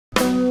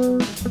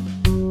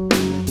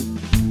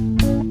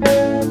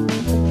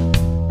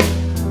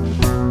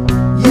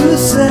You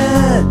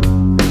said,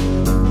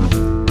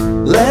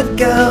 let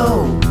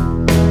go,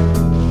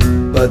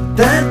 but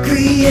that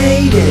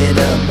created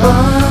a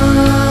bond.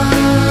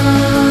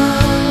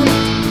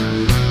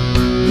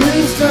 Be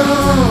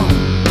strong,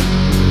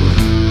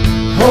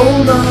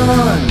 hold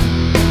on,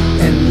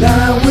 and I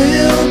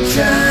will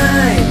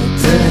try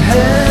to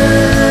help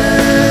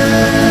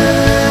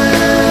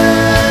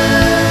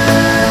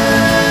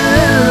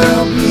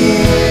you.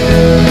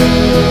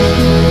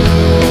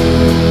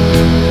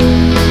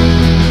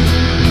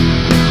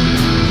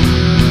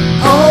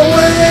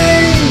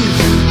 Always,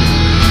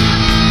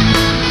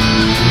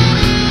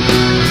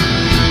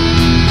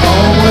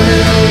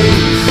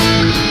 always,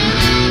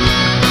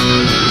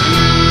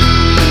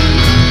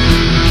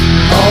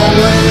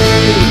 always,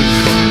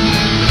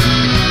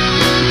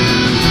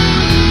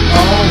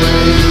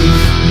 always,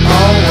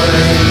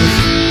 always,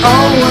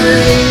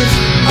 always,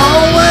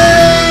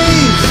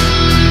 always.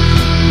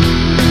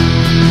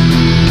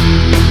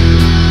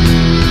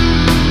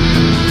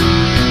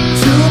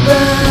 Too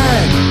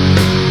bad,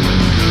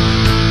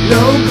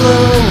 no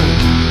glow,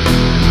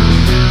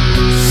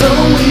 so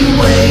we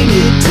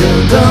waited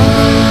till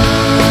dawn.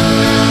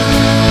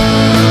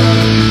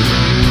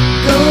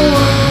 Go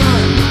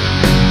on,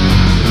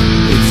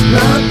 it's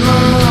not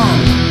long,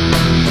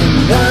 and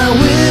I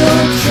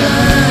will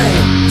try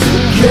to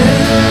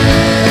catch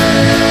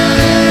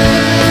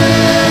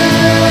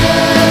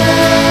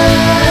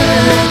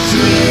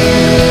you.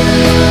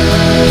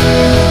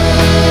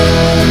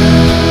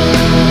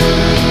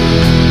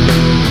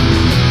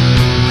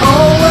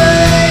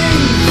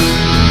 Always,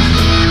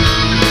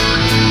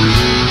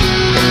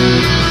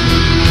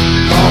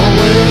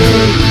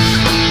 always,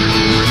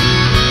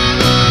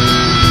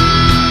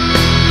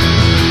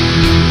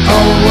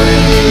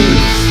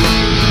 always,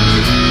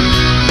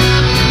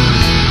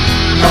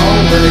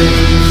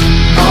 always,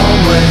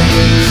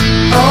 always,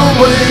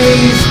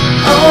 always,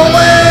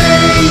 always.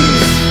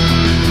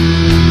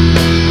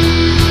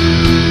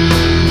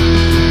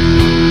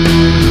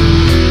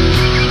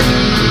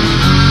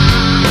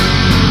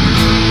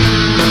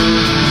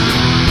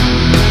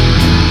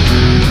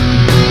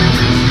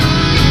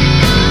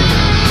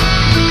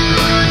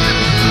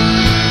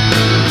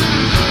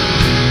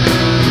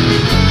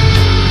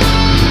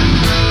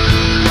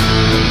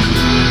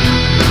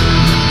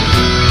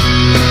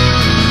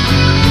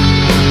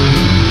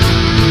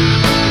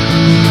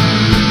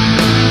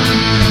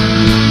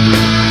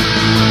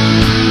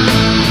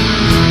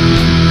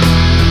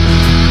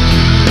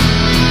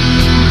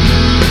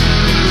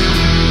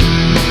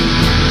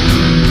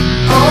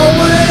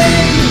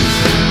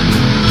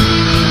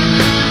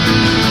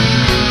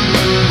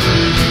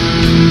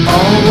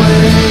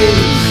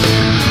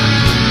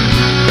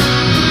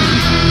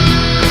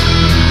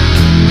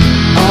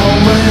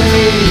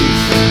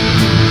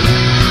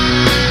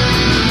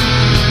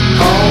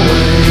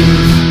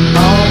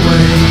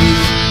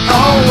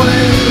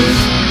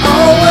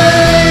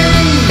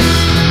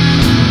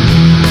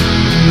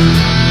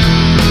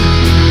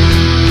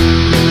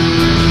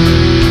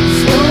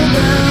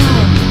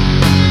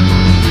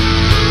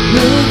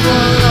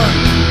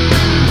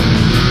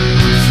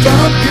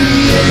 Stop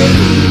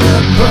creating a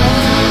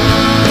bond.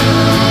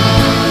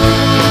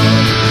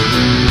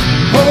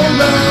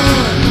 Hold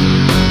on,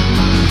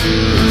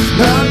 it's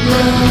not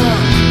long.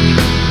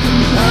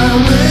 I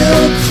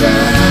will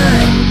try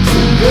to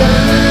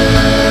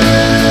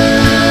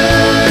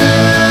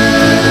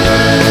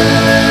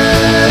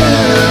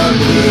help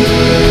you.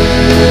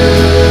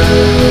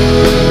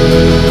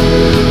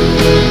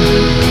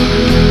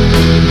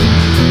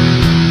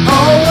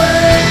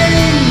 Always,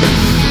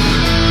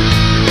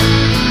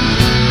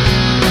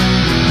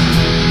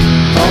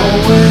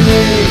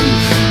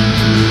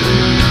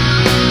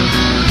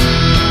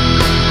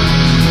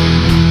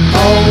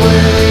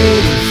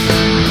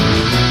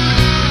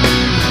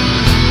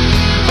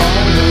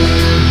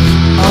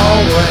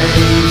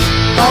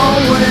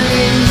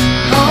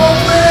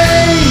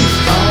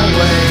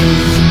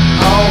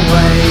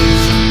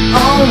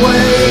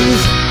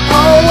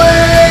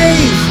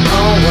 always,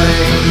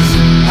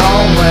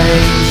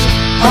 always,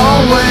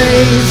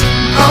 always,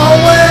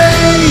 always.